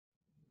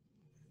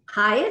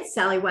Hi, it's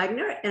Sally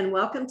Wagner, and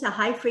welcome to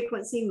High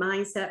Frequency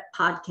Mindset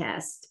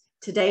Podcast.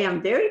 Today,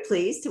 I'm very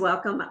pleased to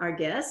welcome our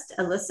guest,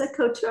 Alyssa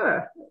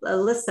Couture.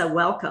 Alyssa,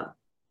 welcome.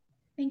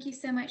 Thank you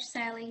so much,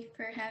 Sally,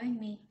 for having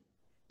me.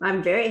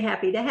 I'm very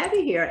happy to have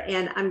you here,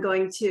 and I'm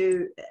going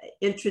to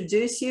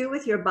introduce you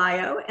with your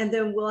bio, and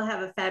then we'll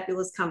have a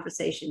fabulous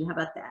conversation. How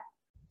about that?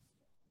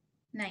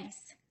 Nice.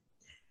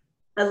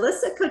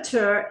 Alyssa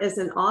Couture is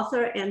an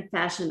author and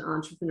fashion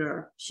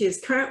entrepreneur. She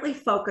is currently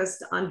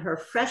focused on her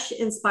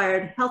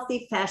fresh-inspired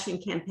healthy fashion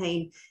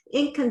campaign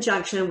in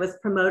conjunction with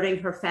promoting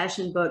her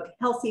fashion book,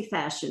 Healthy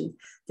Fashion,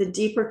 The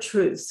Deeper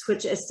Truths,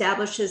 which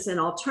establishes an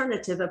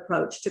alternative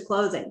approach to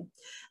clothing.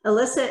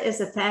 Alyssa is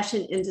a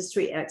fashion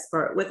industry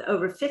expert with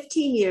over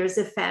 15 years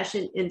of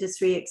fashion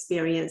industry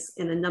experience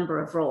in a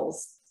number of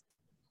roles.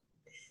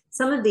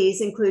 Some of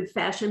these include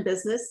fashion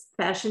business,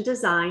 fashion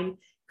design,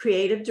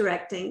 creative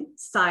directing,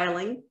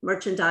 styling,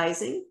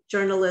 merchandising,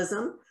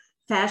 journalism,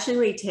 fashion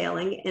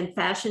retailing, and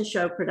fashion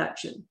show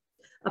production.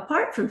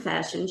 Apart from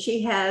fashion,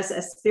 she has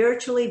a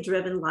spiritually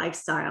driven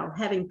lifestyle,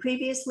 having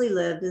previously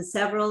lived in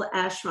several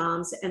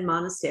ashrams and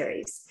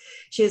monasteries.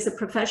 She is a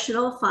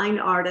professional fine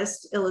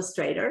artist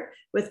illustrator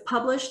with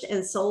published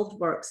and sold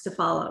works to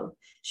follow.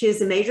 She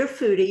is a major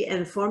foodie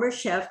and former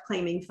chef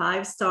claiming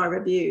 5-star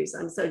reviews.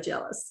 I'm so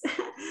jealous.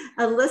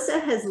 Alyssa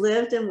has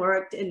lived and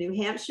worked in New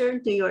Hampshire,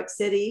 New York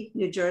City,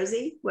 New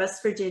Jersey,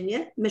 West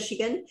Virginia,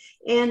 Michigan,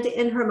 and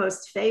in her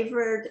most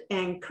favored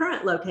and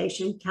current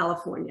location,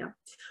 California.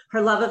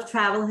 Her love of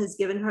travel has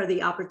given her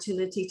the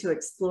opportunity to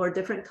explore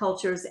different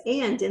cultures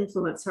and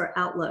influence her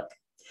outlook.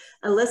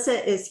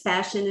 Alyssa is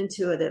fashion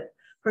intuitive.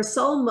 Her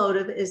sole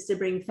motive is to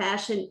bring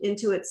fashion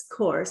into its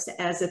course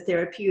as a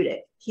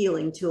therapeutic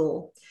healing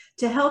tool,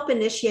 to help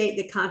initiate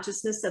the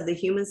consciousness of the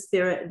human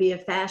spirit via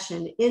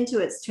fashion into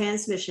its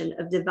transmission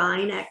of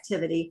divine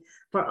activity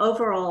for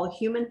overall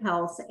human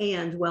health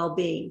and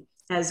well-being,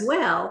 as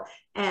well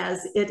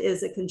as it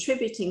is a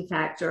contributing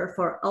factor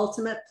for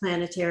ultimate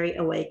planetary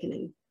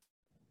awakening.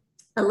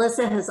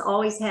 Alyssa has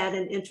always had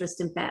an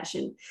interest in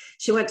fashion.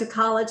 She went to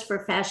college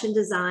for fashion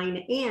design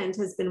and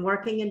has been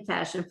working in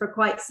fashion for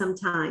quite some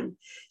time.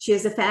 She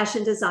is a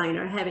fashion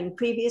designer, having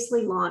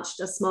previously launched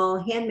a small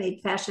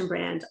handmade fashion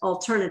brand,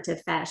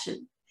 Alternative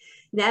Fashion.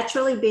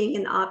 Naturally, being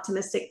an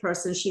optimistic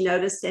person, she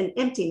noticed an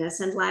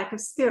emptiness and lack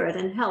of spirit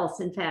and health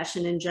in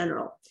fashion in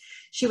general.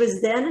 She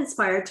was then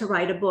inspired to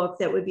write a book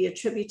that would be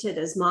attributed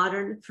as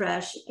modern,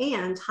 fresh,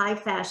 and high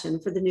fashion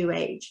for the new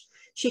age.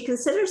 She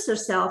considers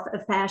herself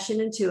a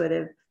fashion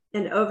intuitive,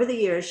 and over the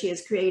years, she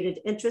has created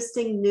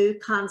interesting new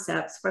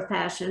concepts for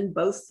fashion,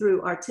 both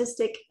through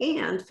artistic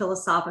and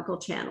philosophical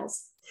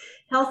channels.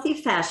 Healthy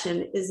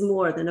Fashion is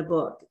more than a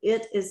book.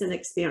 It is an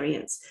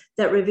experience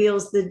that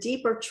reveals the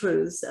deeper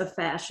truths of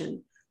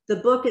fashion. The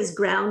book is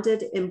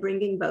grounded in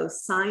bringing both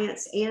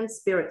science and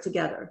spirit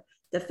together.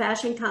 The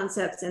fashion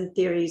concepts and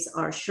theories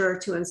are sure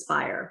to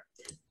inspire.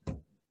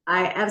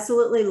 I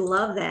absolutely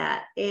love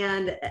that.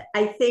 And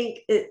I think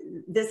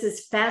this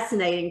is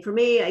fascinating for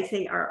me. I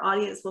think our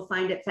audience will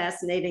find it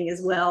fascinating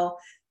as well,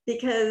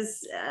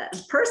 because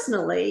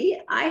personally,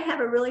 I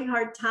have a really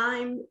hard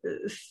time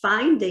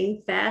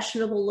finding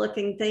fashionable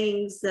looking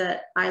things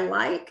that I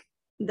like,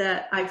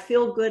 that I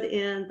feel good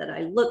in, that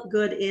I look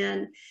good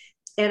in.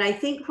 And I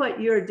think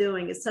what you're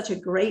doing is such a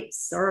great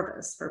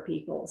service for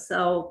people.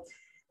 So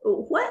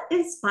what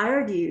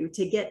inspired you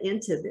to get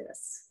into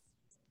this?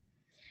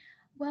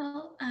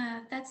 Well,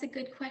 that's a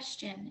good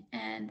question.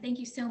 And thank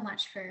you so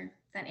much for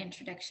that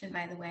introduction,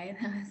 by the way.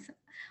 That was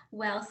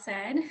well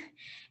said.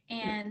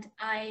 And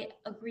I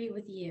agree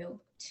with you,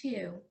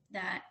 too,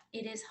 that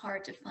it is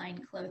hard to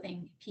find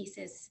clothing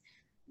pieces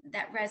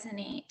that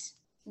resonate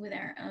with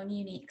our own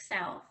unique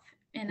self.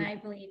 And I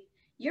believe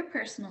your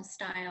personal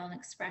style and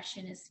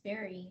expression is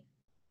very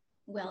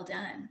well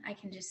done. I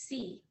can just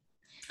see.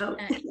 Oh,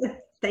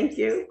 thank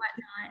you.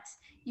 Whatnot.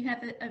 You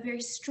have a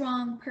very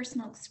strong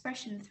personal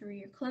expression through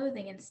your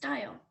clothing and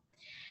style.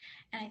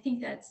 And I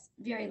think that's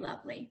very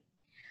lovely.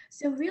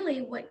 So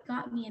really what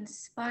got me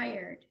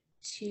inspired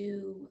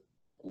to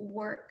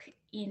work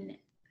in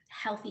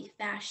healthy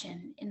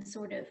fashion and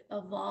sort of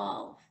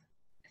evolve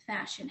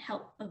fashion,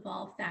 help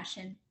evolve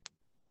fashion,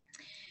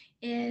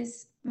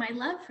 is my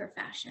love for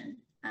fashion.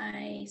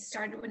 I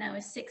started when I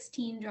was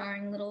 16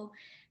 drawing little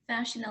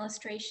fashion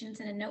illustrations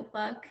in a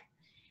notebook.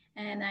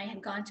 And I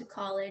had gone to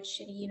college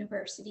at a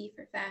university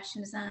for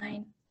fashion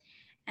design.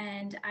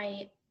 And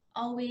I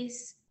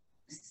always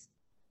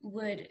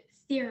would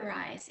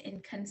theorize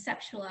and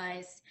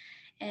conceptualize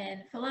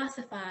and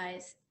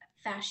philosophize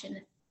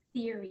fashion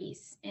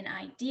theories and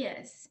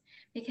ideas,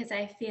 because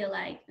I feel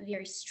like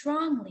very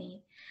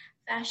strongly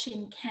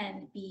fashion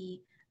can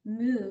be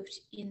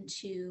moved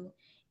into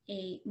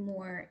a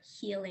more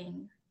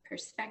healing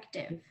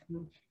perspective.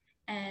 Mm-hmm.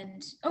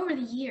 And over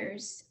the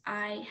years,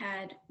 I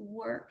had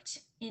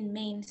worked in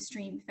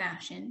mainstream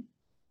fashion,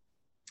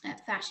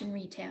 at fashion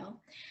retail.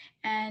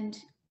 And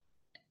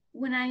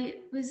when I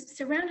was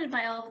surrounded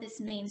by all of this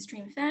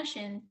mainstream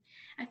fashion,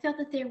 I felt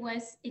that there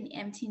was an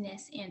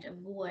emptiness and a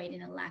void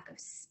and a lack of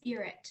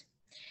spirit.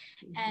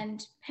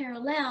 And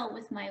parallel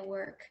with my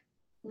work,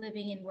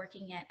 living and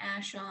working at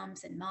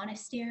ashrams and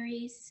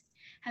monasteries,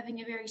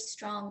 having a very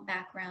strong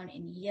background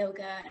in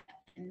yoga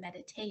and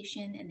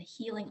meditation and the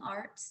healing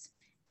arts.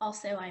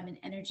 Also, I'm an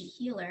energy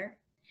healer.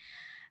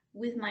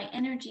 With my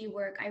energy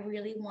work, I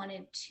really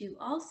wanted to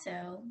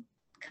also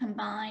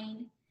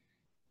combine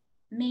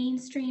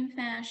mainstream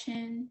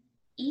fashion,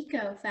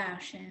 eco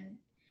fashion,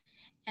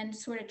 and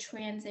sort of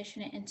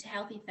transition it into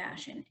healthy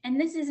fashion. And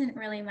this isn't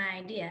really my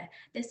idea.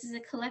 This is a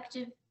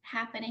collective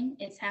happening.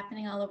 It's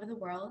happening all over the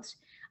world.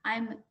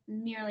 I'm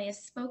merely a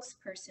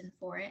spokesperson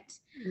for it.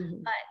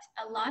 Mm-hmm.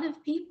 But a lot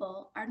of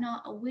people are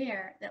not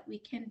aware that we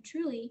can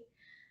truly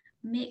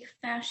make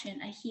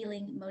fashion a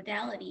healing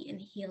modality and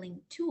healing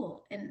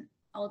tool and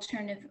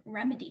alternative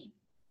remedy.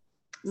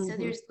 So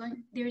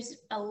there's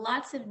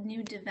lots of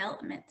new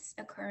developments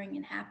occurring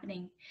and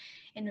happening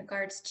in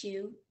regards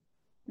to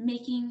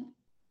making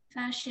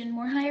fashion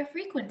more higher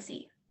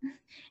frequency.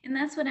 And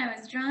that's what I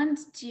was drawn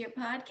to your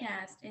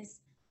podcast, is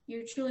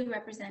you're truly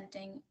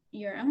representing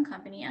your own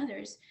company,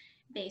 others,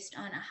 based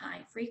on a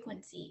high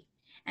frequency.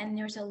 And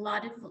there's a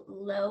lot of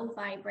low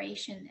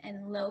vibration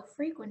and low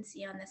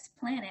frequency on this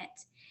planet.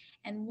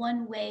 And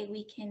one way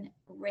we can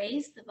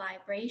raise the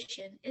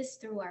vibration is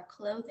through our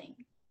clothing.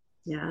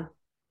 Yeah,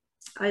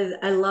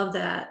 I love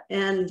that.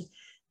 And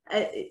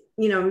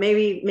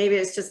maybe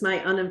it's just my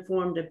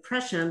uninformed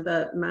impression,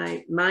 but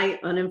my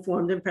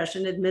uninformed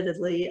impression,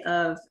 admittedly,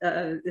 of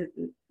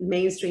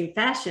mainstream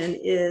fashion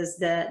is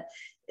that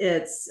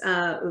it's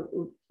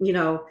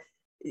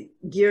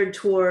geared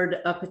toward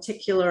a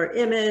particular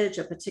image,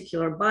 a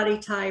particular body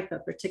type, a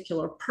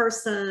particular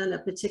person,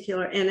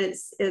 and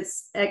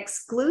it's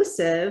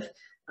exclusive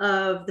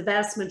of the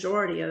vast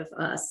majority of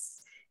us.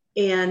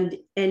 And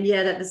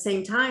yet at the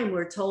same time,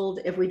 we're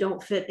told if we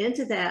don't fit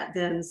into that,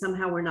 then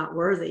somehow we're not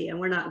worthy and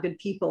we're not good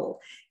people.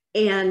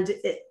 And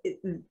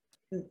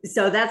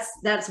so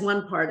that's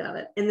one part of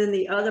it. And then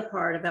the other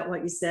part about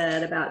what you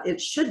said about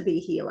it should be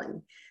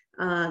healing,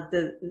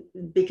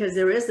 because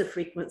there is a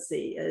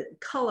frequency,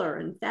 color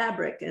and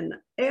fabric and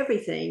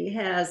everything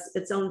has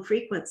its own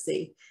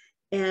frequency.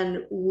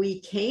 And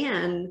we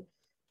can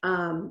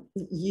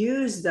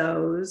use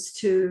those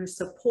to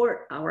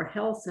support our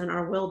health and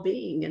our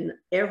well-being in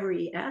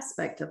every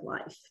aspect of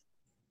life.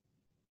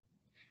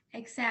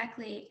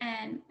 Exactly.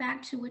 And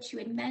back to what you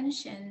had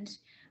mentioned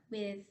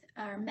with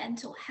our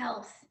mental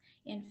health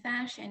in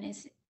fashion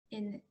is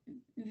in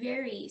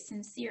very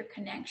sincere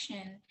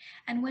connection.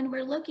 And when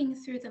we're looking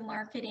through the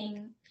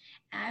marketing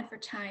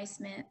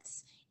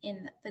advertisements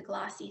in the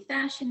glossy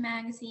fashion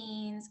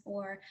magazines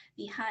or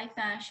the high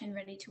fashion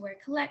ready-to-wear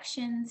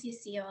collections, you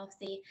see all of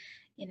the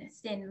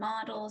thin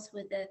models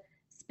with a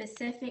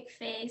specific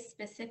face,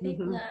 specific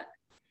look,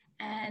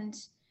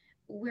 and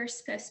we're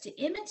supposed to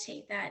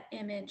imitate that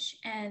image.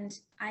 And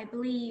I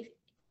believe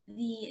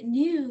the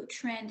new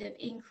trend of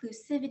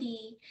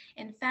inclusivity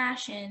in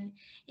fashion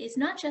is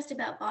not just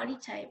about body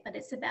type, but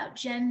it's about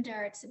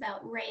gender, it's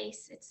about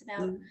race, it's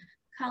about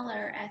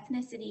color,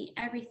 ethnicity,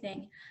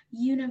 everything.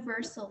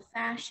 Universal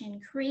fashion,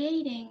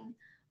 creating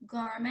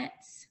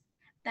garments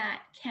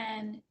that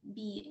can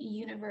be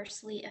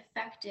universally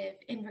effective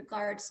in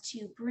regards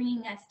to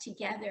bringing us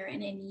together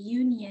and in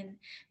union.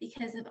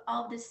 Because of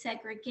all the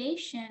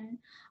segregation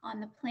on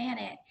the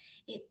planet,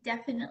 it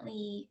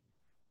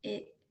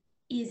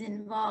is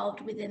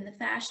involved within the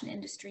fashion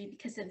industry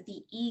because of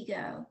the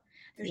ego.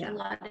 There's a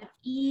lot of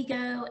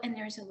ego, and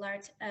there's a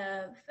lot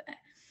of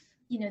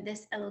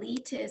this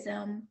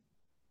elitism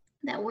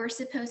that we're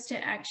supposed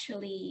to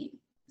actually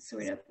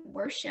sort of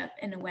worship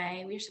in a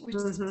way. We're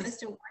supposed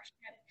to worship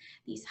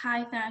these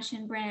high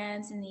fashion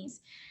brands and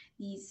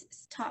these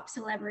top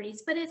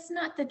celebrities, but it's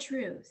not the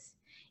truth.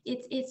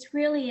 It's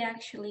really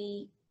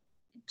actually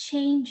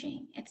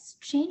changing. It's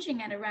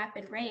changing at a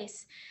rapid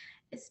rate,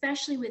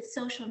 especially with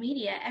social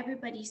media.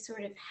 Everybody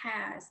sort of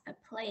has a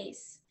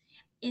place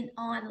in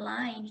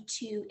online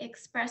to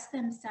express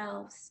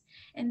themselves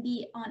and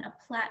be on a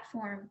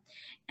platform.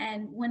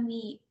 And when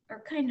we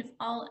are kind of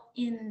all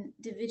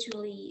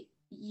individually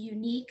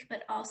unique,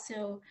 but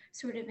also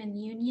sort of in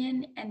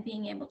union and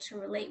being able to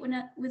relate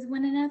with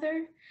one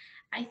another,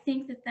 I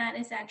think that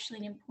is actually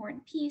an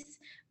important piece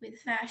with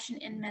fashion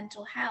and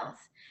mental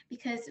health,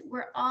 because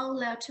we're all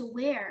allowed to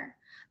wear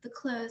the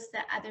clothes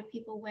that other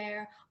people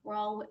wear. We're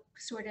all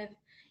sort of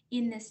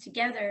in this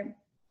together.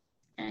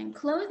 And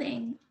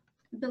clothing,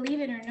 believe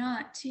it or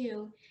not,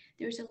 too,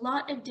 there's a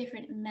lot of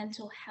different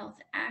mental health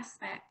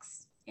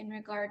aspects in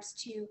regards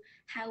to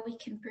how we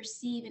can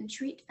perceive and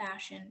treat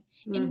fashion.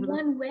 And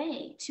one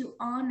way to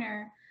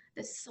honor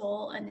the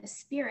soul and the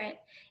spirit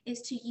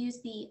is to use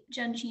the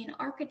Jungian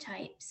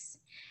archetypes.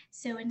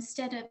 So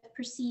instead of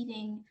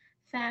perceiving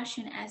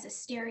fashion as a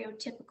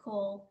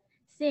stereotypical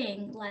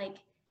thing like,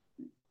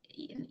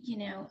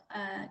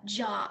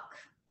 jock,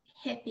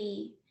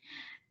 hippie,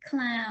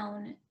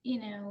 clown,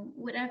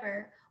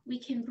 whatever, we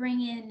can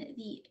bring in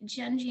the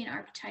Jungian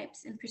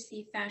archetypes and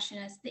perceive fashion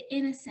as the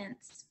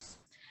innocence,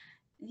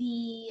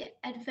 the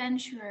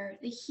adventurer,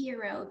 the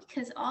hero,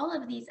 because all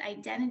of these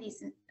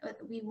identities that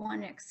we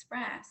want to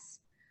express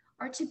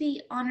are to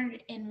be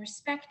honored and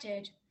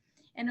respected.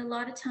 And a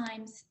lot of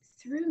times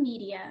through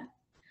media,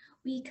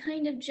 we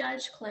kind of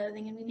judge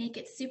clothing and we make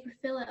it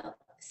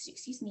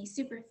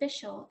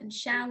superficial and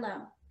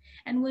shallow.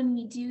 And when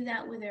we do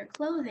that with our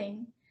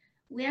clothing,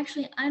 we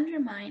actually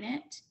undermine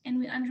it and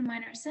we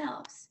undermine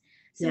ourselves.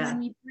 So Yeah. when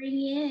we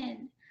bring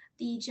in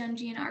the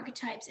Jungian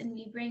archetypes and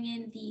we bring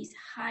in these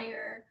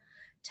higher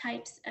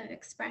types of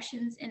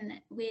expressions and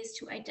ways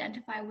to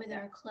identify with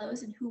our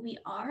clothes and who we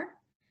are,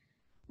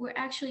 we're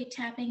actually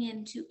tapping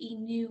into a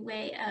new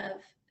way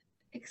of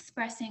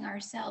expressing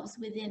ourselves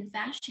within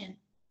fashion.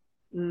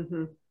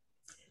 Mm-hmm.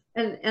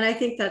 And I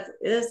think that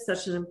is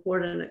such an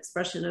important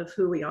expression of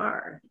who we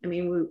are. I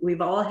mean,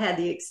 we've all had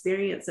the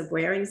experience of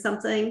wearing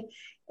something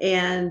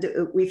and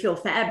we feel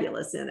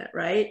fabulous in it,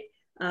 right?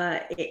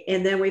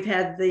 And then we've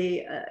had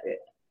the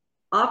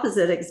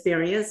opposite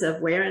experience of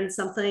wearing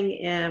something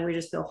and we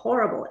just feel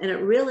horrible. And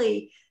it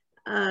really,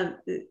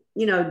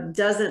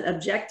 doesn't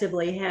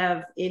objectively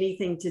have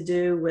anything to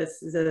do with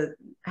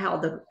how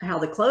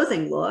the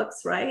clothing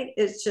looks, right?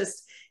 It's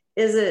just,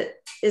 is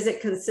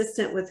it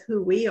consistent with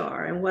who we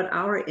are and what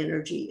our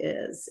energy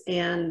is?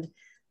 And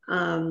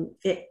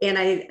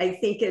I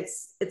think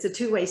it's a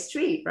two-way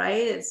street,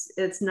 right?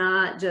 It's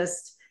not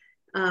just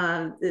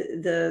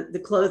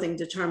the clothing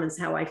determines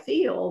how I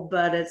feel,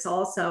 but it's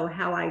also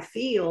how I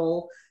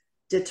feel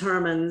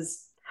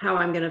determines how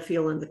I'm going to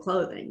feel in the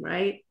clothing,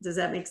 right? Does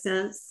that make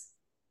sense?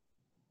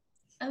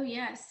 Oh,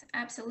 yes,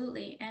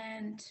 absolutely.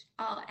 And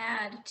I'll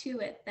add to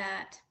it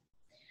that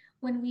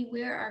when we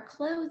wear our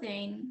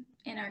clothing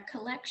in our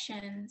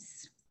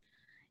collections,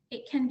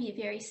 it can be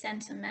very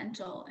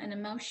sentimental and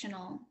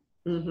emotional.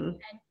 Mm-hmm.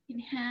 And you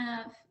can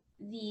have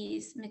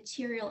these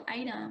material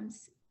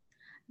items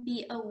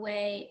be a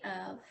way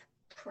of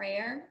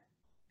prayer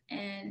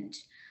and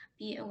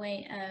be a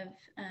way of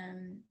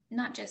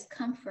not just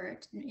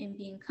comfort in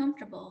being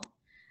comfortable,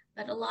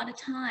 but a lot of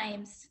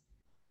times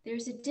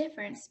there's a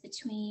difference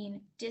between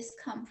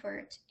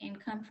discomfort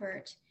and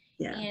comfort.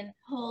 Yeah. And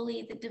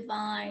holy, the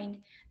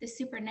divine, the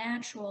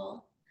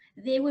supernatural,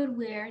 they would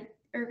wear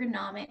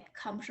ergonomic,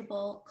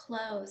 comfortable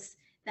clothes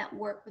that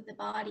work with the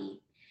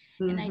body.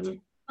 Mm-hmm. And I tend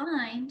to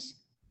find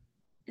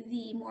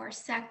the more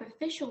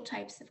sacrificial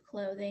types of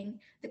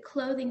clothing, the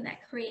clothing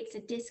that creates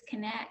a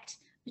disconnect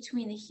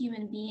between the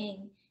human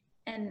being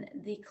and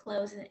the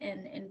clothes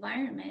and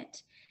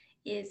environment,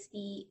 is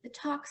the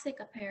toxic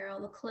apparel,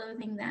 the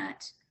clothing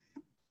that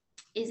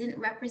isn't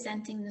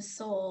representing the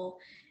soul.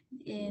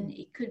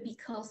 It could be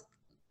called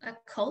a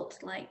cult,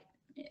 like,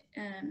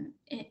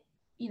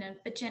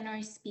 but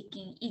generally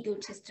speaking,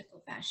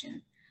 egotistical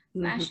fashion,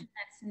 Mm-hmm. fashion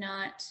that's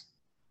not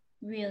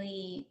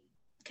really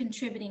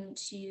contributing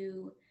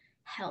to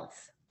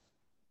health.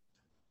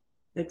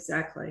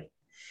 Exactly.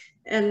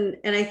 And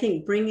I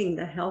think bringing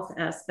the health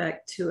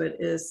aspect to it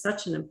is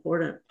such an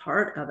important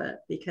part of it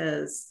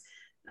because,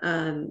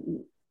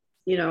 and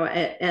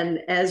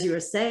as you were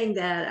saying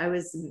that, I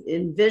was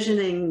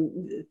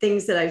envisioning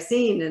things that I've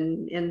seen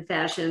in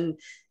fashion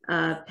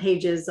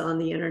pages on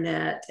the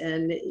internet.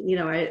 And,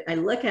 I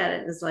look at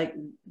it and it's like,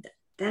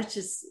 that's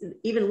just,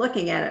 even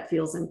looking at it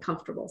feels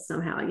uncomfortable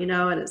somehow, and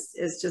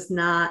it's just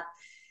not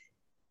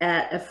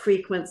at a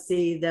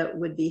frequency that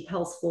would be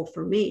healthful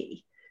for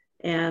me.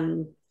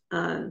 And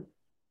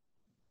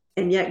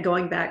yet,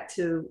 going back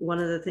to one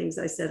of the things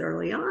I said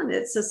early on,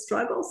 it's a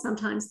struggle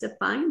sometimes to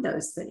find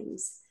those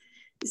things.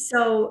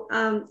 So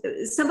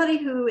somebody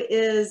who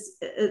is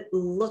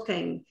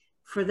looking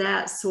for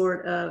that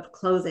sort of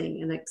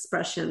clothing and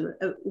expression,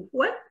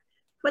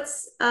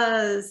 what's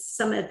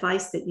some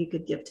advice that you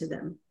could give to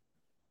them?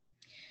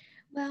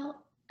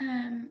 Well,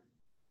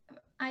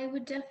 I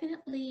would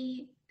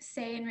definitely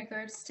say, in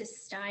regards to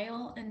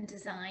style and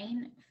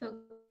design, focus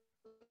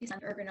on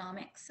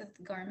ergonomics of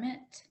the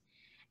garment.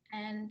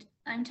 And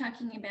I'm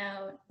talking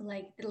about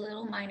like the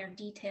little minor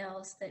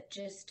details that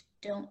just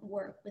don't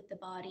work with the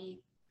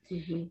body.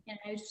 Mm-hmm.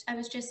 And I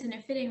was just in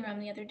a fitting room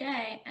the other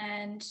day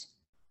and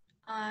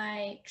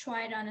I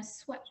tried on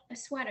a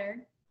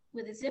sweater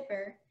with a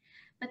zipper,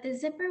 but the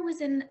zipper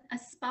was in a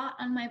spot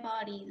on my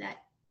body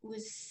that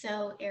was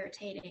so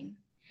irritating.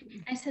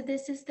 I said,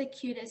 this is the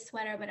cutest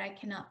sweater, but I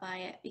cannot buy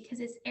it because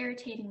it's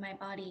irritating my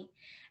body.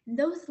 And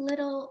those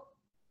little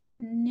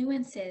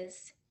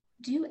nuances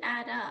do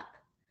add up.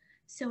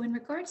 So in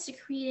regards to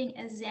creating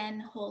a Zen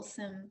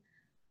wholesome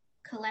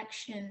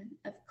collection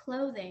of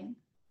clothing,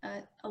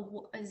 a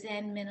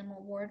Zen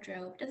minimal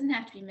wardrobe, doesn't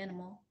have to be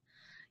minimal.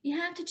 You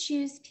have to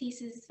choose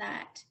pieces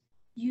that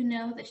you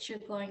know that you're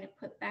going to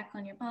put back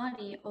on your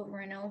body over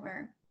and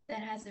over, that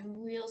has a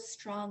real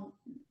strong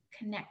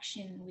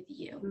connection with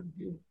you.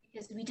 Mm-hmm.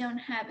 Because we don't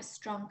have a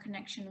strong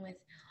connection with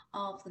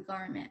all of the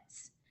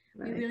garments.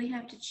 Right. We really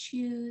have to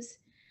choose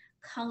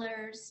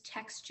colors,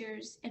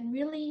 textures, and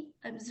really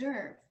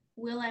observe.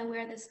 Will I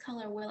wear this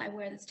color? Will I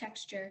wear this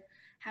texture?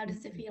 How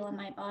does it feel on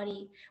my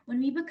body? When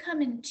we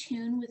become in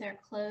tune with our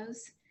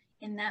clothes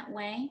in that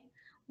way,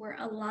 we're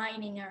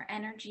aligning our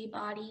energy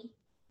body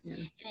Yeah.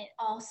 And it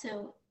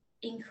also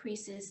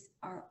increases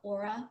our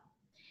aura.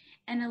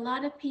 And a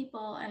lot of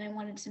people, and I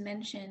wanted to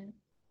mention,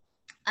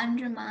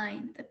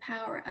 undermine the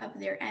power of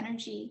their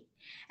energy.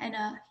 And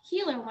a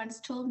healer once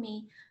told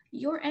me,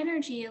 your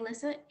energy,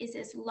 Alyssa, is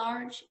as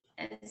large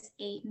as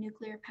a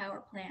nuclear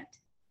power plant.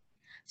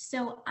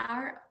 So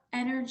our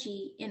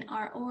energy in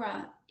our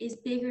aura is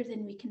bigger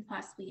than we can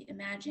possibly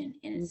imagine.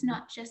 And it's Mhm.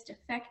 not just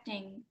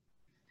affecting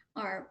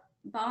our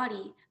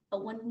body,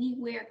 but when we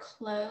wear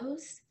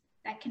clothes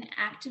that can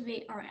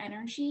activate our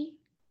energy,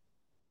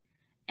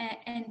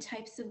 and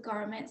types of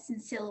garments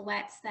and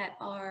silhouettes that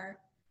are,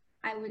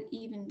 I would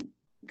even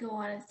go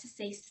on as to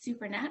say,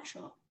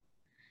 supernatural,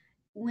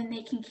 when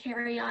they can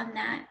carry on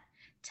that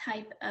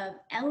type of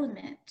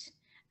element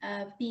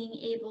of being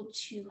able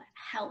to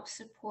help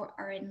support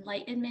our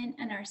enlightenment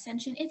and our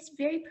ascension, it's a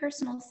very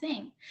personal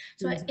thing.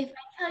 So Mhm. if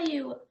I tell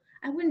you,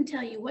 I wouldn't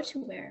tell you what to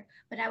wear,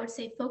 but I would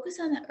say focus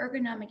on the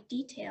ergonomic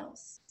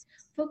details.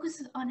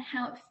 Focus on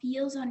how it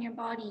feels on your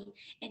body,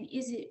 and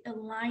is it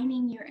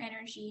aligning your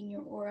energy and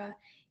your aura?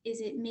 Is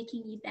it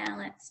making you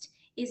balanced?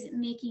 Is it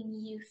making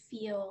you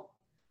feel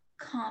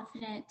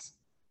confident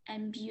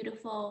and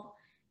beautiful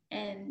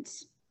and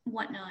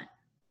whatnot?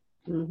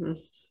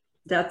 Mhm.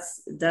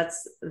 That's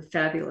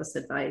fabulous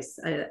advice.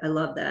 I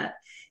love that.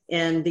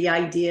 And the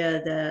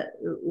idea that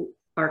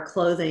our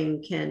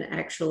clothing can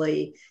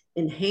actually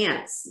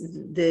enhance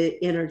the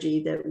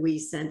energy that we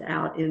send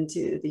out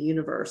into the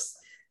universe.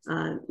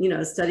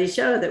 Studies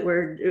show that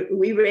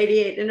we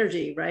radiate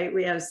energy, right?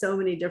 We have so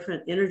many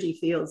different energy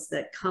fields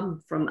that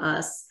come from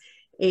us,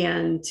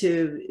 and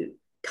to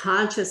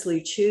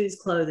consciously choose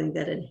clothing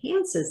that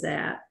enhances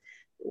that,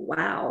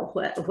 wow,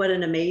 what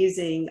an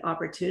amazing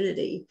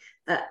opportunity.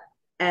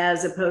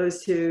 As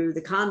opposed to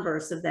the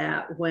converse of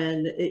that,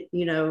 when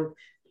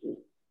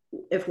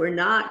if we're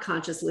not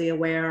consciously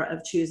aware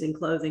of choosing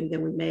clothing,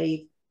 then we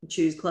may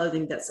choose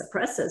clothing that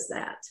suppresses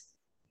that.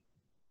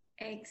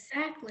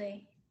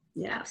 Exactly.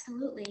 Yeah.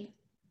 Absolutely.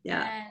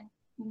 Yeah. And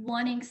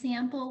one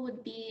example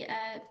would be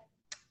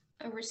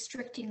a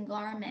restricting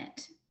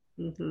garment.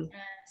 Mm-hmm.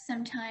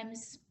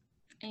 Sometimes,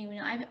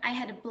 I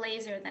had a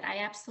blazer that I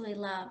absolutely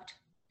loved,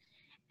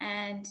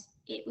 and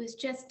it was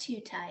just too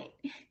tight.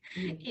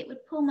 Mm-hmm. It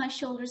would pull my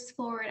shoulders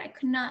forward. I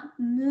could not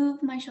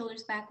move my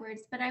shoulders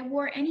backwards, but I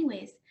wore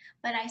anyways.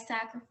 But I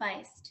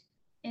sacrificed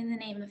in the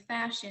name of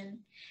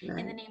fashion, in the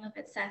Right. name of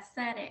its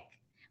aesthetic,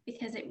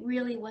 because it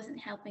really wasn't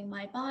helping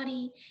my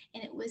body,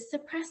 and it was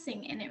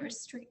suppressing and it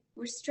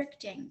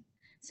restricting.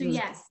 So Mm-hmm.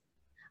 yes,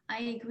 I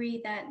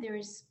agree that there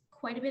is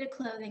quite a bit of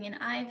clothing,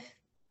 and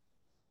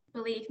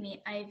believe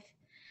me,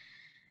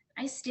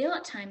 I still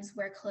at times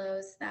wear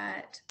clothes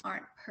that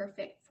aren't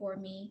perfect for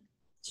me.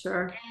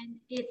 Sure. And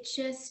it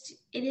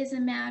is a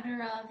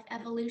matter of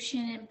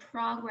evolution and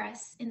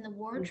progress in the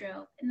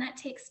wardrobe, and that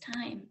takes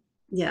time.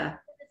 Yeah.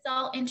 It's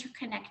all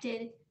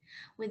interconnected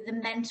with the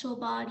mental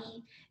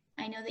body.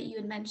 I know that you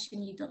had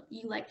mentioned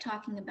you like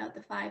talking about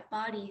the five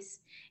bodies,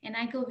 and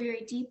I go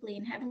very deeply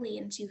and heavily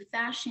into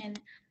fashion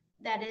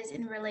that is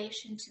in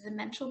relation to the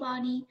mental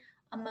body,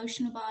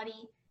 emotional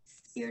body,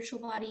 spiritual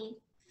body,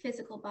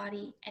 physical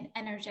body, and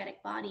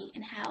energetic body,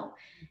 and how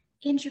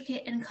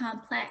intricate and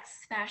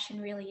complex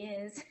fashion really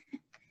is.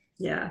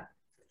 Yeah.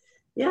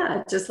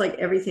 Yeah, just like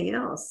everything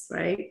else,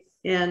 right?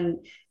 And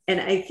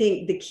I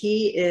think the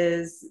key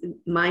is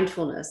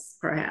mindfulness,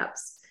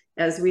 perhaps.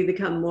 As we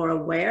become more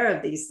aware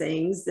of these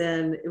things,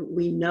 then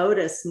we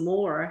notice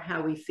more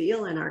how we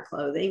feel in our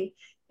clothing,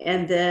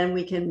 and then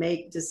we can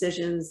make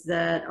decisions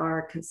that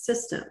are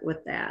consistent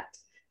with that,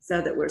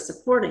 so that we're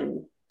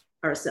supporting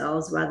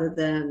ourselves rather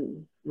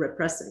than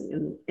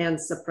repressing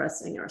and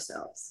suppressing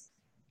ourselves.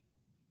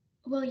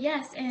 Well,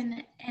 yes,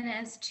 and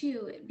as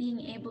to being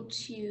able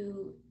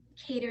to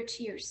cater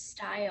to your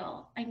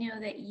style. I know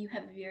that you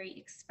have a very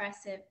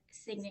expressive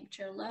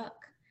signature look,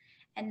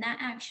 and that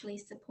actually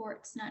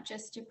supports not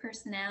just your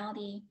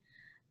personality,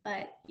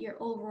 but your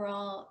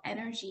overall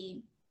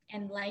energy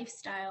and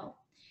lifestyle.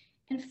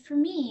 And for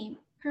me,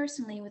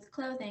 personally, with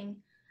clothing,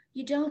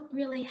 you don't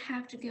really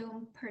have to go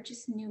and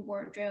purchase a new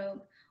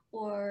wardrobe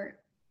or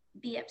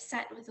be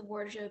upset with the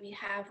wardrobe you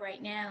have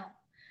right now.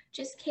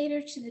 Just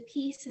cater to the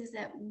pieces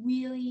that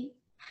really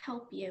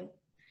help you.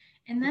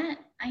 And that,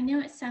 I know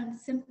it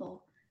sounds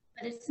simple,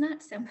 but it's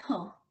not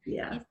simple.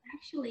 Yeah. It's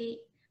actually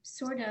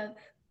sort of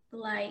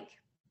like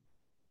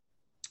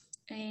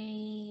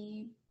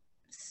a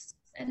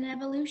an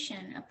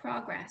evolution, a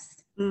progress.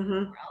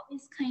 Mm-hmm. We're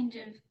always kind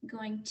of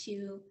going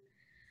to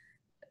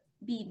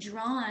be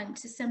drawn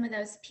to some of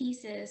those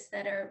pieces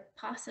that are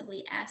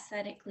possibly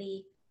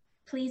aesthetically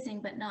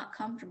pleasing but not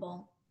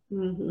comfortable.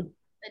 Mm-hmm.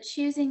 But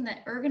choosing the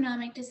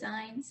ergonomic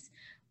designs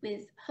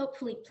with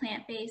hopefully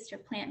plant-based or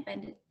plant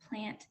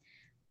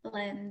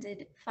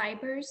blended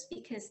fibers,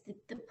 because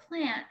the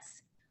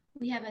plants,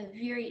 we have a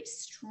very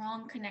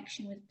strong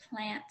connection with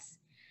plants.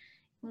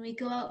 When we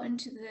go out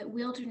into the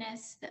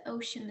wilderness, the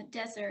ocean, the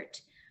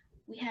desert,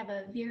 we have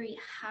a very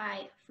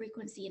high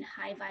frequency and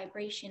high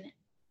vibration.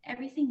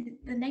 Everything,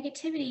 the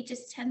negativity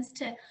just tends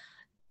to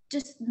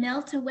just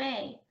melt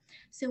away.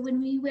 So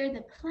when we wear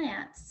the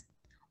plants,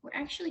 we're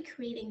actually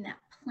creating that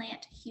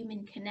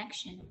plant-human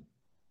connection.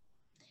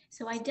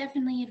 So I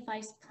definitely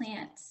advise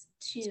plants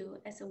too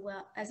as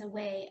a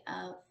way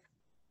of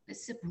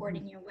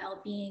supporting your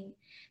well-being.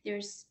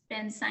 There's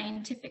been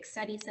scientific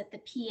studies that the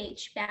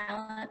pH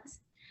balance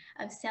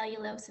of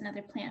cellulose and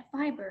other plant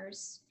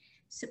fibers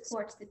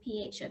supports the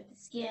pH of the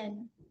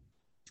skin,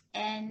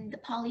 and the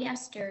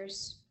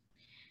polyesters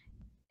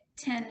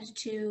tend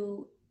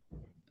to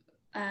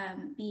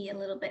be a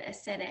little bit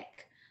acidic.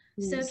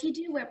 So if you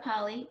do wear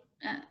poly,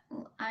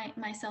 I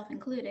myself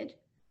included,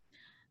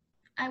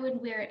 I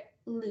would wear it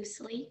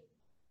loosely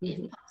if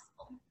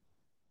possible.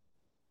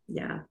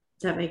 Yeah,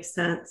 that makes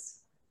sense.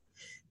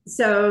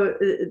 So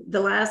the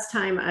last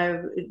time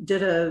I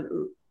did a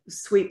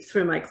sweep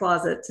through my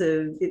closet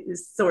to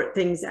sort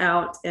things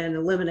out and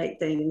eliminate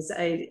things,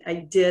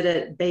 I did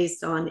it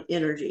based on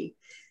energy.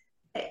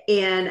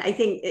 And I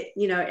think,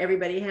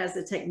 everybody has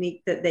a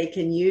technique that they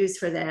can use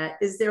for that.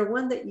 Is there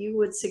one that you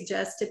would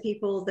suggest to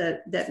people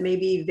that may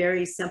be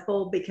very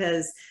simple?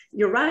 Because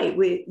you're right,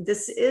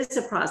 this is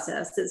a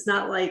process. It's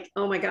not like,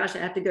 oh my gosh, I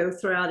have to go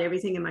throw out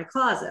everything in my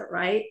closet,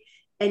 right?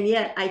 And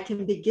yet I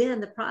can begin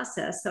the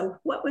process. So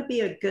what would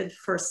be a good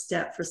first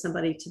step for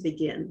somebody to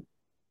begin?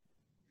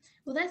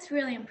 Well, that's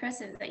really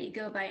impressive that you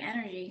go by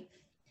energy.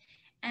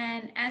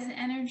 And as an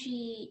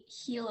energy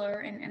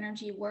healer and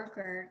energy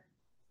worker,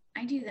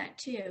 I do that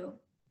too.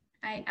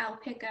 I'll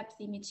pick up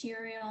the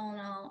material and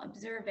I'll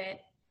observe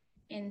it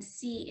and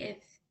see if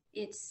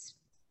it's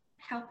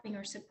helping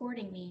or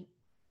supporting me.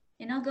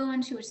 And I'll go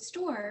into a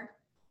store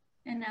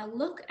and I'll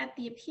look at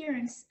the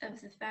appearance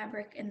of the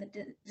fabric and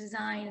the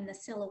design and the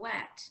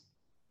silhouette.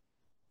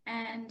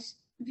 And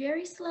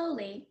very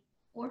slowly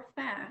or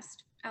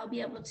fast, I'll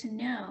be able to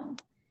know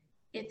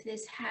if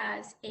this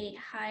has a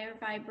higher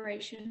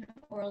vibration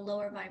or a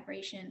lower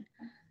vibration.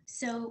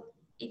 So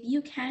if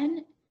you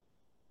can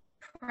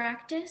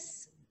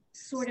practice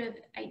sort of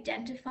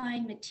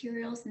identifying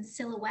materials and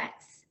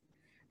silhouettes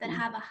that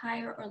have a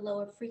higher or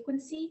lower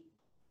frequency,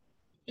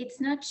 it's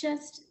not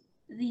just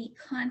the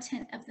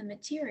content of the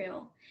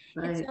material,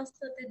 right. It's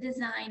also the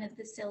design of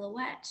the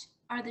silhouette.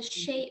 Are the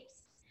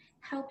shapes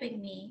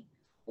helping me,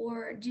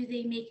 or do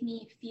they make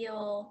me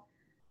feel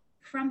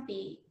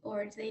frumpy,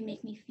 or do they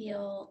make me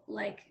feel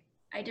like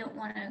I don't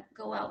want to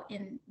go out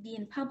and be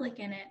in public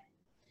in it?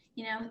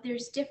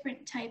 There's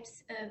different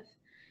types of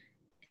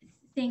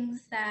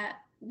things that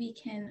we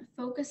can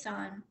focus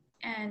on,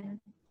 and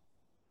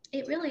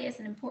it really is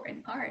an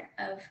important part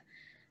of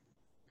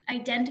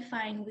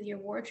identifying with your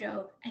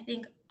wardrobe. I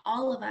think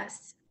all of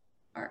us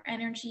are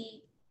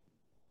energy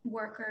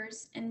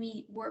workers and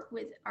we work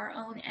with our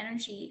own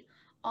energy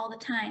all the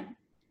time.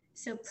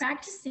 So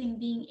practicing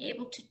being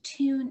able to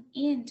tune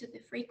into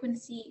the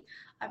frequency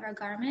of our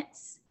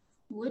garments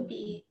would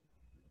be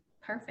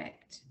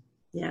perfect.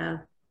 Yeah.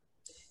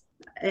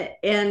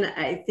 And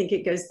I think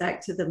it goes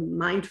back to the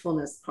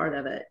mindfulness part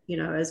of it.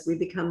 As we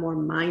become more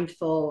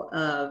mindful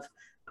of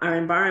our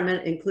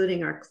environment,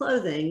 including our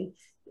clothing,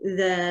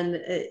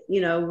 then,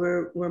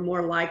 we're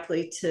more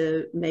likely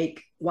to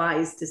make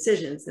wise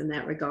decisions in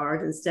that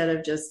regard, instead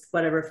of just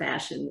whatever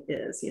fashion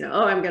is,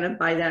 oh, I'm going to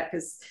buy that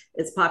because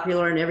it's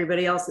popular and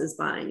everybody else is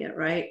buying it,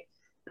 right?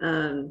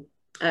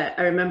 I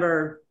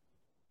remember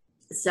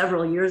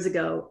several years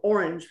ago,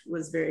 orange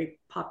was a very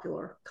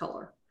popular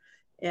color.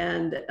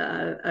 And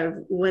I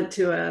went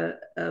to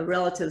a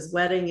relative's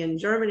wedding in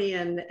Germany,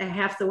 and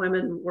half the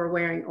women were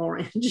wearing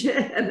orange.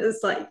 And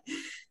it's like,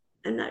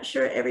 I'm not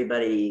sure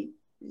everybody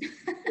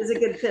is a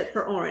good fit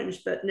for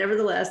orange, but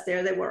nevertheless,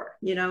 there they were,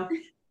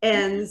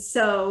 And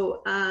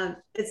so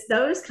it's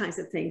those kinds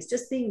of things,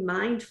 just being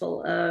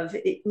mindful of,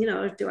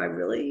 do I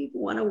really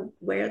want to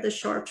wear the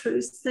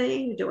chartreuse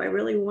thing? Do I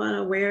really want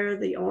to wear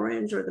the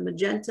orange or the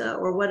magenta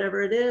or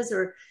whatever it is?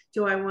 Or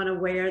do I want to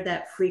wear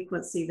that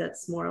frequency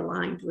that's more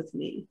aligned with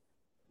me?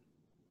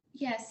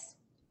 Yes.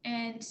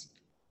 And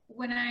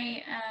when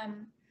I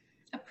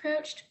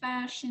approached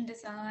fashion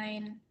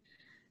design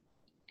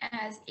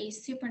as a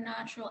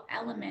supernatural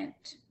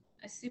element,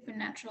 a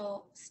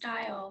supernatural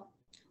style,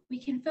 we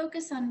can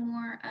focus on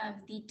more of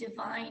the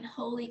divine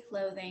holy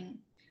clothing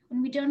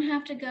when we don't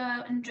have to go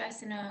out and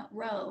dress in a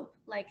robe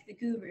like the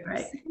gurus.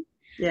 Right.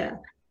 Yeah.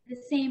 At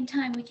the same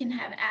time, we can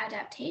have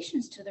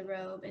adaptations to the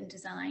robe and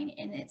design,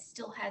 and it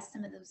still has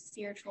some of those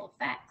spiritual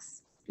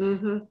effects.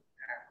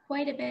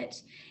 Quite a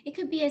bit. It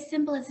could be as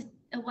simple as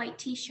a white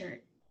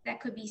t-shirt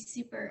that could be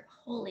super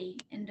holy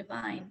and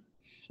divine.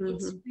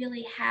 It's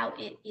really how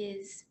it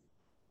is,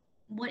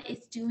 what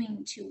it's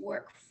doing to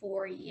work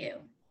for you.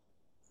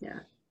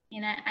 Yeah.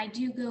 And I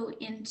do go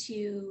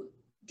into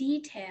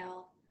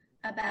detail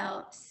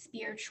about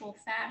spiritual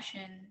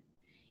fashion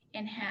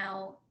and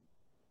how,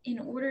 in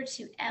order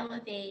to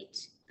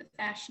elevate the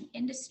fashion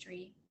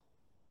industry,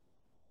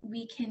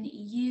 we can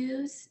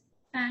use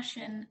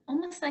fashion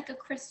almost like a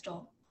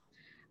crystal,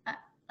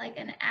 like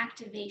an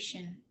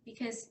activation,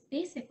 because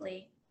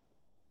basically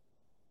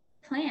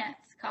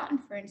plants, cotton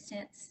for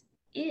instance,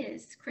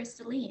 is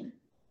crystalline.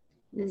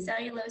 The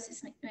cellulose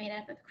is made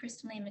up of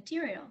crystalline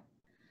material.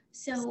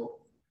 So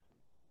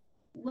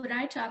what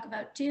I talk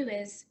about too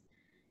is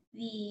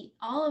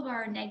all of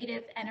our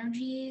negative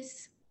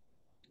energies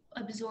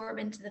absorb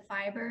into the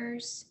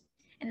fibers,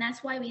 and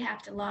that's why we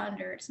have to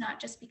launder. It's not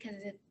just because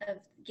of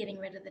getting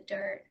rid of the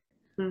dirt.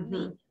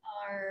 We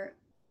are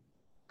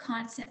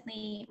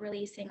constantly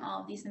releasing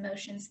all of these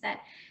emotions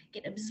that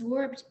get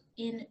absorbed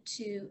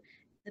into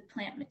the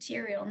plant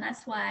material. And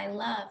that's why I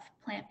love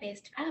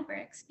plant-based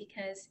fabrics,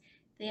 because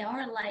they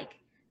are like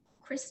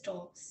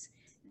crystals.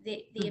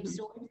 They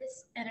absorb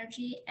this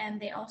energy,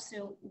 and they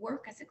also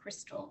work as a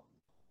crystal,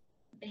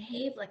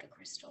 behave like a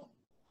crystal.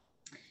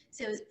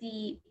 So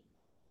the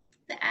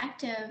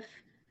act of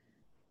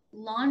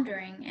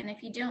laundering, and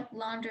if you don't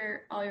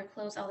launder all your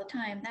clothes all the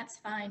time, that's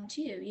fine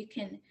too. You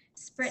can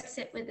spritz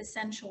it with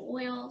essential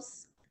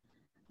oils.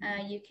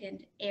 You can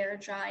air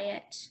dry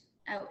it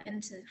out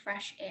into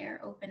fresh air,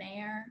 open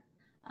air.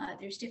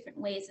 There's different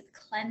ways of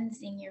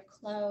cleansing your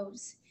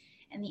clothes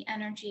and the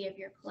energy of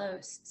your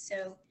clothes.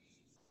 So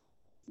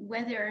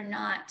whether or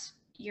not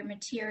your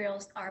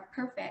materials are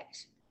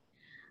perfect,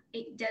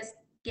 it does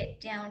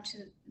get down to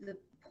the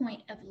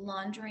point of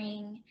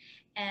laundering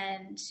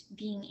and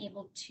being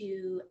able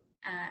to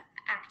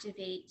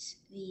activate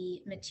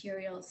the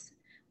materials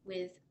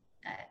with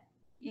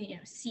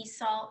sea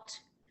salt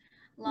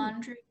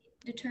laundry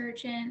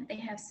detergent. They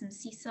have some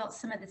sea salt.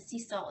 Some of the sea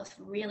salt is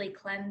really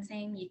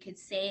cleansing. You could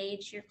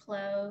sage your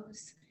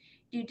clothes,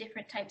 do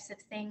different types of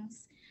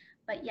things.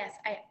 But yes,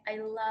 I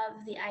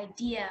love the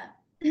idea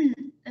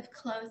of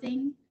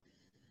clothing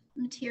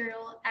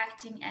material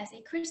acting as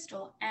a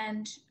crystal.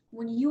 And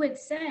when you had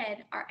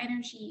said our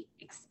energy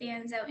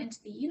expands out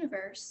into the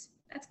universe,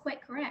 that's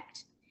quite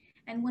correct.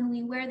 And when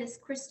we wear this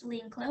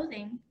crystalline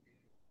clothing,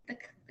 the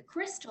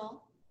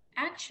crystal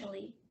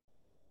actually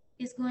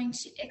is going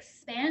to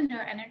expand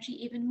our energy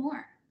even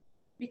more,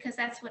 because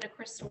that's what how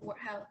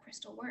a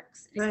crystal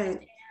works. It Right.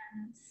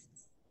 expands.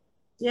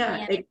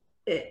 Yeah,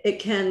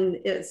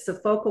 it's the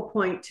focal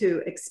point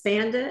to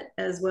expand it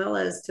as well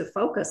as to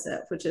focus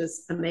it, which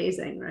is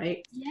amazing,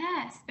 right?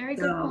 Yes, very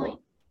good point.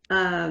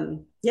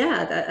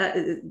 Yeah,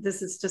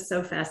 this is just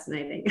so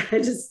fascinating.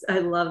 I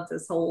love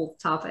this whole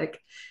topic.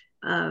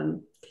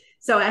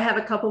 So I have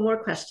a couple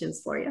more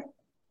questions for you.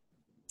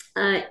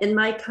 In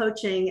my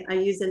coaching, I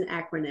use an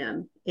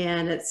acronym,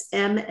 and it's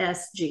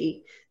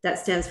MSG. That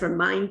stands for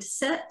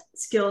mindset,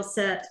 skill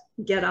set,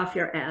 get off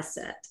your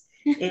asset.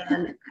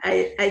 And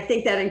I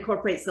think that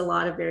incorporates a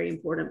lot of very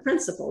important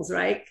principles,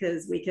 right?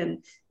 Because we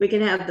can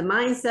have the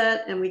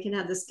mindset and we can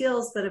have the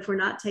skills, but if we're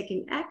not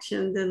taking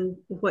action, then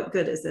what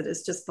good is it?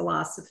 It's just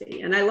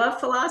philosophy. And I love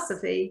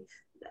philosophy,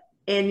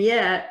 and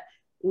yet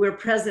we're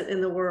present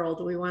in the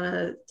world. We want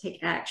to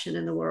take action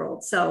in the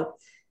world. So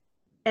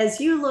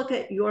as you look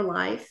at your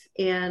life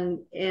and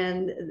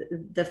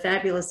the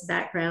fabulous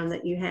background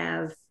that you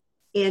have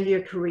and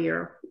your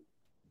career,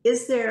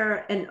 is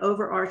there an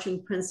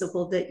overarching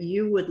principle that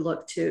you would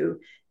look to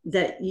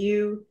that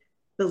you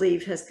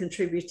believe has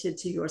contributed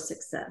to your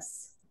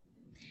success?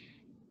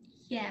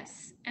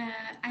 Yes,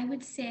 I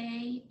would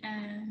say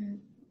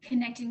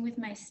connecting with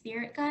my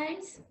spirit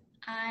guides.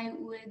 I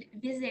would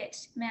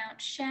visit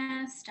Mount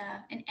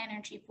Shasta, an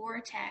energy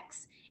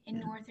vortex in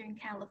Northern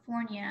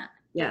California.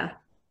 Yeah.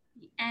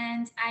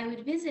 And I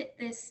would visit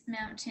this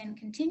mountain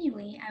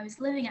continually. I was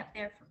living up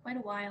there for quite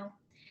a while,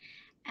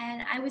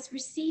 and I was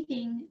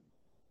receiving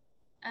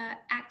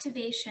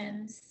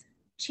activations,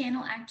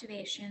 channel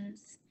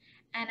activations,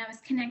 and I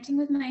was connecting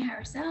with my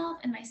higher self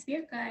and my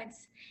spirit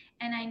guides.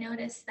 And I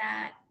noticed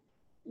that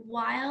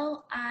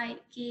while I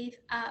gave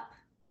up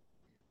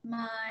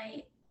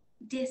my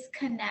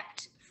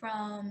disconnect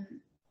from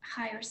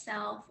higher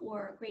self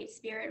or great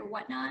spirit or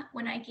whatnot,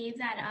 when I gave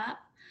that up,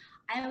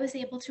 I was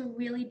able to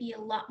really be a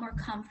lot more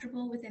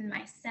comfortable within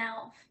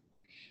myself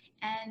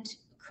and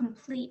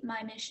complete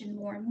my mission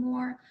more and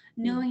more,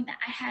 knowing that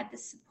I had the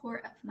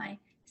support of my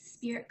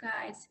spirit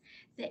guides,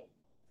 the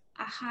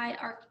high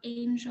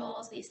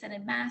archangels, the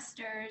ascended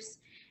masters,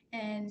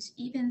 and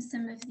even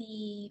some of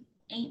the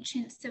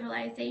ancient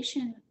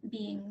civilization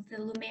beings, the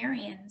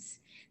Lumerians,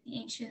 the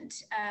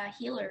ancient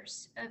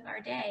healers of our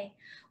day.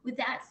 With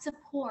that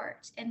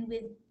support and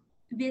with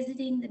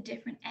visiting the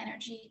different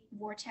energy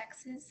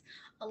vortexes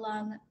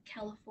along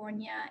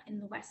California in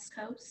the West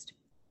Coast,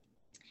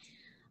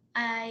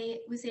 I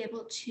was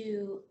able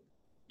to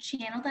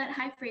channel that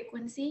high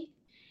frequency,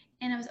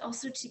 and I was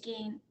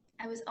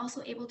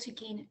also able to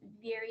gain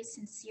very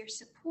sincere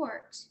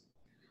support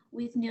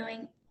with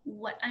knowing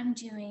what I'm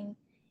doing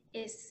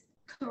is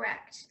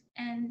correct,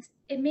 and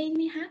it made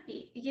me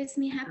happy. It gives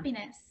me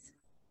happiness.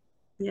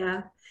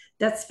 Yeah,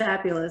 that's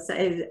fabulous.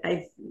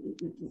 I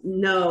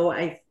know,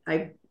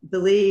 I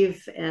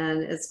believe,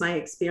 and it's my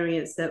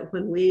experience that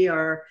when we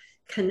are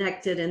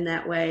connected in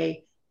that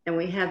way and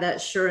we have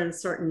that sure and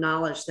certain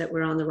knowledge that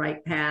we're on the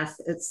right path,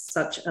 it's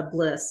such a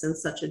bliss and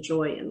such a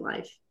joy in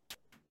life.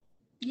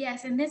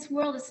 Yes, and this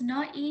world is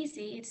not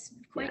easy. It's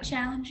quite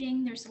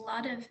challenging. There's a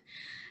lot of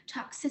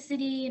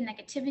toxicity and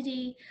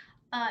negativity.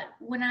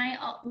 When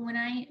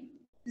I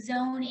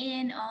zone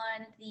in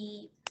on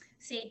the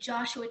say,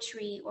 Joshua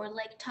Tree or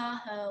Lake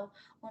Tahoe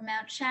or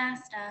Mount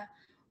Shasta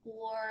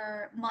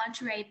or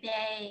Monterey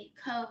Bay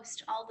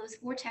coast, all those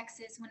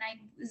vortexes, when I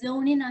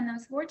zone in on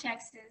those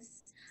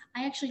vortexes,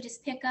 I actually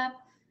just pick up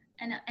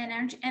an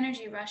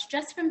energy rush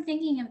just from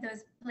thinking of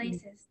those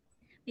places,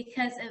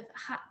 because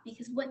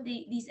what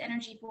these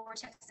energy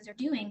vortexes are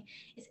doing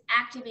is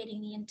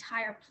activating the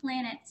entire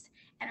planet's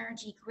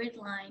energy grid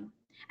line.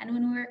 And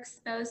when we're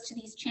exposed to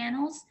these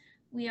channels,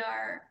 we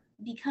are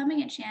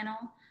becoming a channel,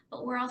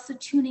 but we're also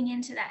tuning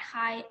into that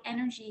high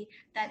energy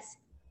that's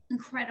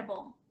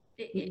incredible.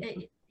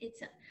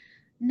 It's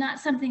not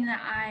something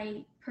that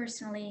I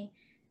personally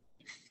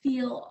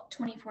feel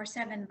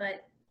 24/7,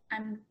 but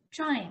I'm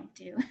trying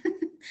to.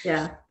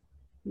 Yeah.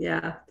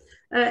 Yeah.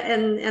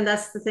 And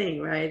that's the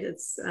thing, right?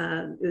 It's,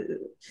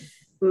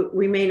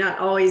 we may not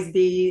always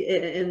be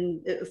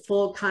in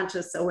full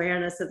conscious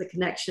awareness of the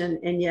connection,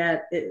 and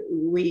yet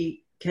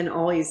we can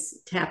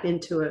always tap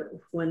into it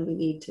when we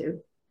need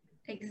to.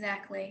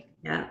 Exactly.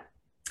 Yeah.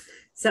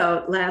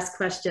 So last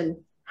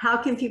question, how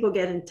can people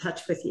get in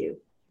touch with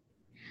you?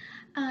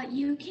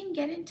 You can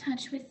get in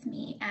touch with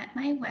me at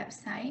my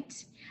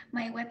website.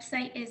 My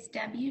website is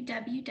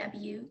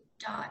www.H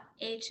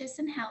as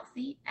in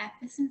healthy, F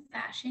as in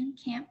fashion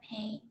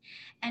campaign.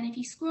 And if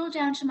you scroll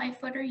down to my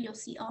footer, you'll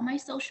see all my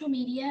social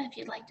media. If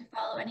you'd like to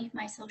follow any of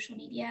my social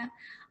media,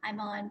 I'm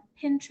on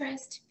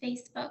Pinterest,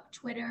 Facebook,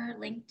 Twitter,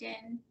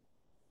 LinkedIn,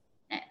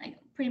 like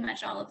pretty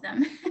much all of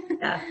them.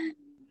 Yeah.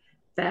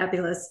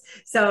 Fabulous.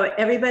 So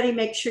everybody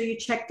make sure you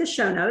check the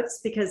show notes,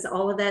 because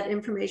all of that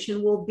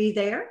information will be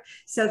there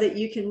so that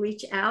you can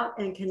reach out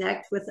and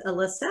connect with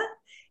Alyssa.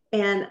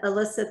 And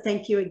Alyssa,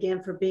 thank you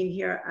again for being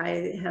here.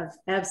 I have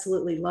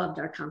absolutely loved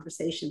our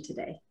conversation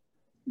today.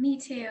 Me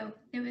too.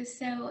 It was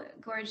so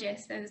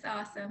gorgeous. That was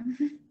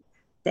awesome.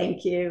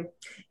 Thank you.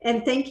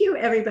 And thank you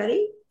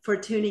everybody for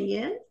tuning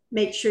in.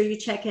 Make sure you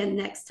check in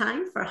next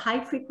time for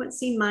High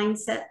Frequency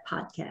Mindset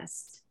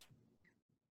Podcast.